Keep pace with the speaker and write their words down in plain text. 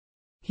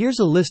Here's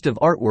a list of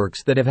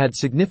artworks that have had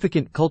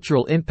significant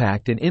cultural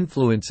impact and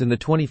influence in the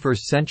 21st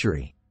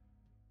century.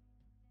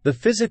 The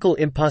Physical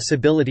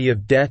Impossibility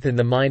of Death in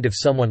the Mind of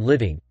Someone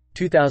Living,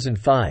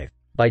 2005,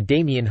 by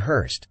Damien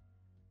Hirst.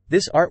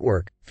 This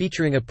artwork,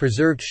 featuring a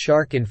preserved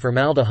shark in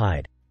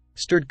formaldehyde,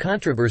 stirred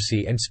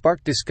controversy and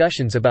sparked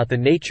discussions about the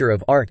nature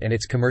of art and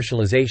its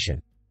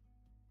commercialization.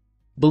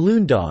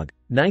 Balloon Dog,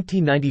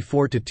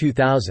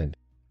 1994–2000,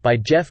 by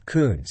Jeff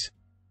Koons.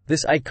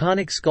 This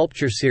iconic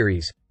sculpture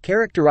series,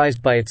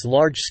 characterized by its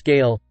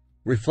large-scale,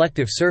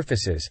 reflective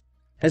surfaces,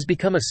 has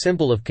become a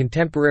symbol of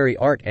contemporary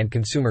art and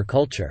consumer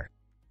culture.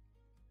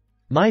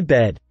 My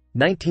Bed,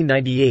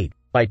 1998,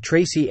 by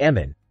Tracy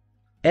Emin.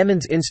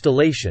 Emin's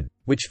installation,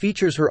 which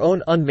features her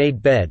own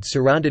unmade bed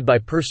surrounded by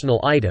personal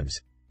items,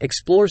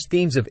 explores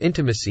themes of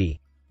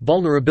intimacy,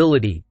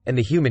 vulnerability, and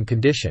the human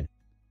condition.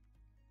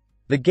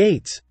 The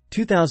Gates,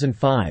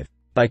 2005,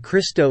 by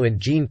Christo and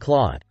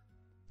Jean-Claude.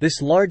 This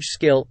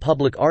large-scale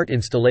public art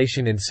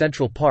installation in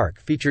Central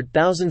Park featured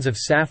thousands of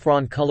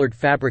saffron-colored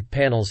fabric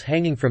panels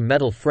hanging from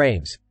metal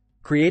frames,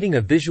 creating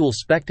a visual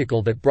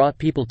spectacle that brought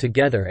people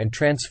together and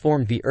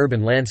transformed the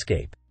urban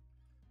landscape.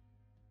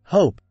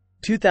 Hope,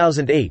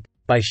 2008,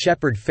 by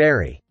Shepard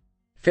Fairey.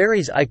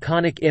 Fairey's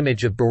iconic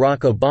image of Barack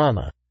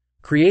Obama,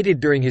 created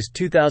during his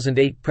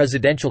 2008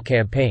 presidential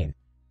campaign,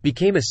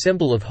 became a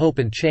symbol of hope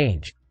and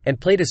change,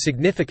 and played a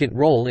significant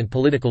role in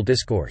political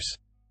discourse.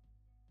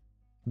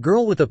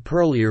 Girl with a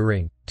Pearl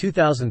Earring,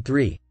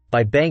 2003,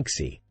 by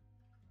Banksy.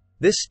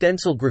 This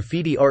stencil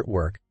graffiti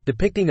artwork,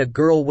 depicting a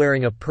girl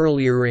wearing a pearl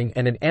earring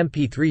and an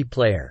MP3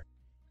 player,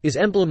 is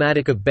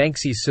emblematic of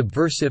Banksy's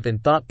subversive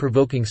and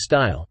thought-provoking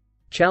style,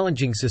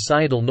 challenging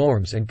societal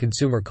norms and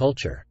consumer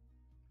culture.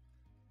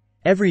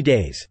 Every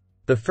Days,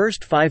 The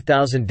First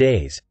 5,000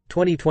 Days,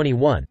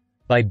 2021,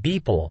 by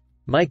Beeple,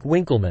 Mike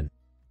Winkleman.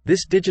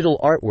 This digital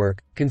artwork,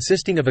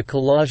 consisting of a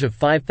collage of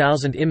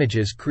 5,000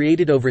 images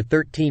created over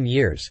 13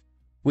 years,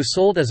 was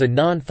sold as a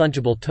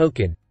non-fungible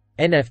token,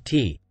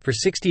 NFT, for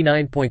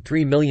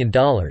 $69.3 million,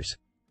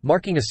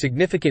 marking a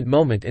significant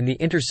moment in the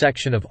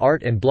intersection of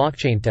art and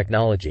blockchain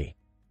technology.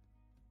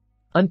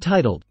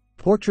 Untitled,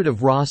 Portrait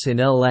of Ross in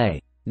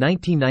L.A.,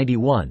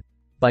 1991,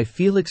 by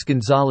Felix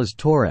Gonzalez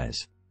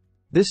Torres.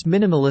 This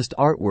minimalist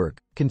artwork,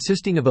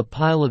 consisting of a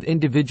pile of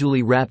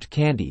individually wrapped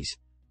candies,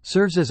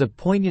 serves as a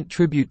poignant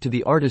tribute to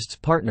the artist's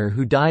partner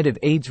who died of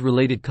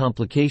AIDS-related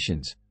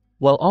complications,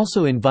 while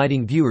also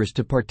inviting viewers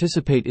to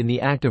participate in the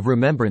act of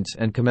remembrance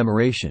and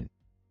commemoration.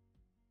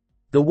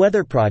 The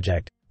Weather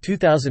Project,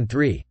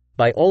 2003,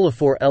 by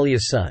Olafur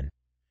Eliasson.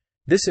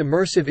 This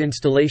immersive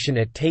installation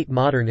at Tate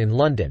Modern in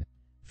London,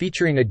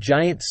 featuring a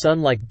giant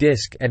sun-like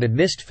disk and a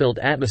mist-filled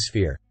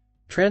atmosphere,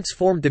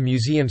 transformed the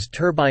museum's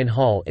turbine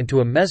hall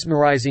into a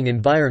mesmerizing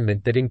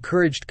environment that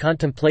encouraged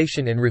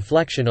contemplation and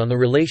reflection on the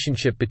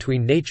relationship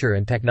between nature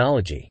and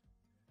technology.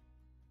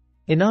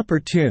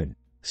 Inopportune,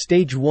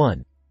 Stage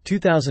 1,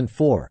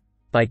 2004,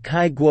 by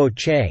Kai Guo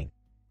Chang.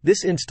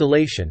 This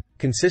installation,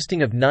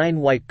 consisting of 9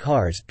 white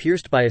cars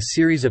pierced by a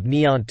series of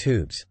neon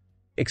tubes,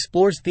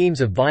 explores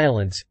themes of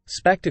violence,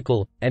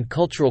 spectacle, and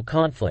cultural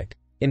conflict,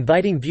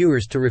 inviting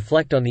viewers to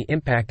reflect on the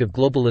impact of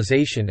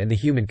globalization and the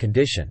human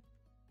condition.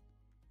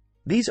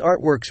 These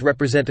artworks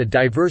represent a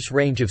diverse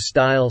range of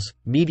styles,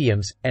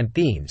 mediums, and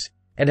themes,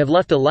 and have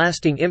left a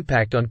lasting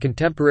impact on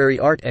contemporary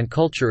art and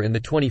culture in the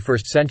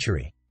 21st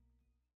century.